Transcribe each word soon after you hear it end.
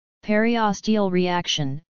Periosteal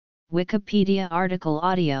reaction, Wikipedia article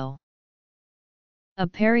audio. A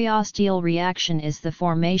periosteal reaction is the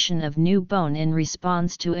formation of new bone in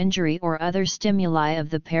response to injury or other stimuli of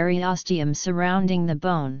the periosteum surrounding the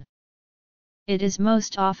bone. It is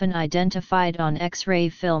most often identified on X-ray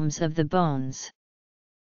films of the bones.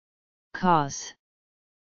 Cause: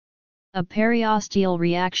 a periosteal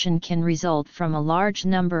reaction can result from a large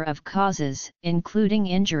number of causes, including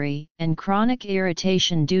injury and chronic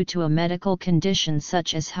irritation due to a medical condition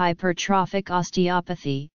such as hypertrophic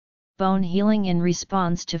osteopathy, bone healing in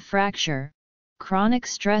response to fracture, chronic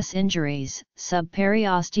stress injuries,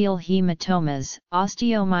 subperiosteal hematomas,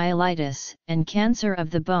 osteomyelitis, and cancer of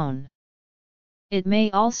the bone. It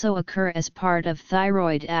may also occur as part of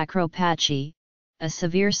thyroid acropathy, a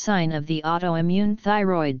severe sign of the autoimmune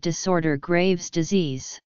thyroid disorder Graves'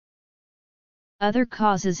 disease. Other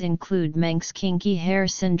causes include Menk's kinky hair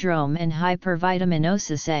syndrome and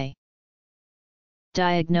hypervitaminosis A.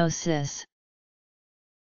 Diagnosis: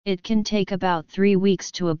 it can take about 3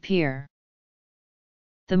 weeks to appear.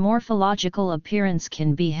 The morphological appearance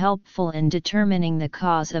can be helpful in determining the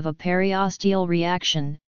cause of a periosteal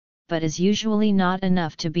reaction, but is usually not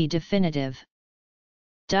enough to be definitive.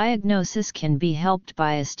 Diagnosis can be helped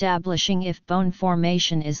by establishing if bone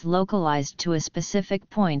formation is localized to a specific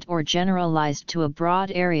point or generalized to a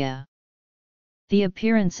broad area. The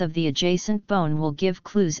appearance of the adjacent bone will give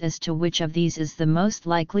clues as to which of these is the most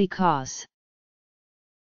likely cause.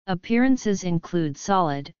 Appearances include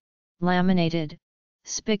solid, laminated,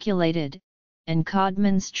 spiculated, and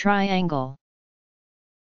Codman's triangle.